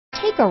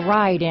Take a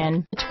ride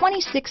in the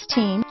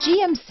 2016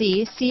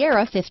 GMC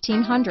Sierra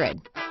 1500.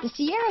 The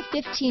Sierra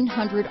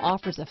 1500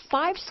 offers a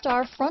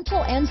 5-star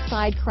frontal and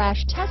side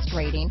crash test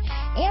rating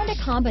and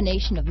a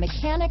combination of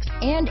mechanics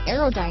and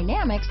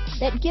aerodynamics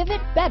that give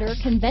it better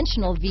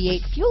conventional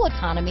V8 fuel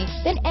economy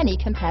than any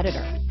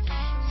competitor.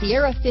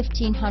 Sierra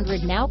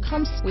 1500 now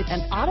comes with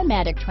an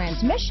automatic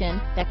transmission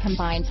that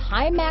combines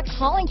high max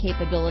hauling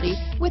capability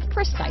with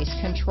precise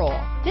control.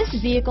 This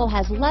vehicle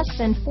has less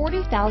than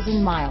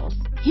 40,000 miles.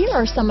 Here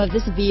are some of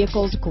this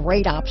vehicle's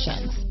great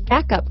options: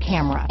 backup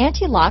camera,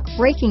 anti-lock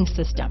braking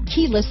system,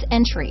 keyless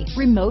entry,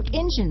 remote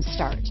engine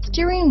start,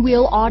 steering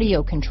wheel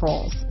audio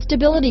controls,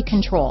 stability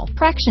control,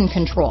 traction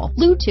control,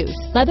 Bluetooth,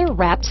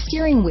 leather-wrapped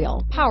steering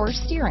wheel, power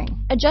steering,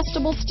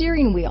 adjustable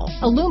steering wheel,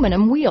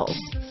 aluminum wheels,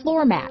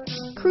 floor mats,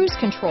 cruise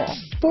control,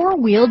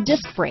 4-wheel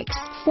disc brakes,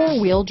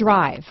 4-wheel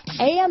drive,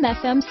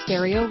 AM/FM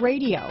stereo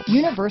radio,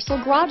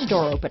 universal garage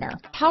door opener,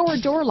 power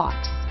door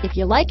locks. If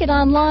you like it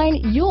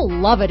online, you'll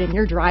love it in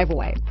your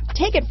driveway.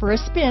 Take it for a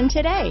spin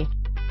today.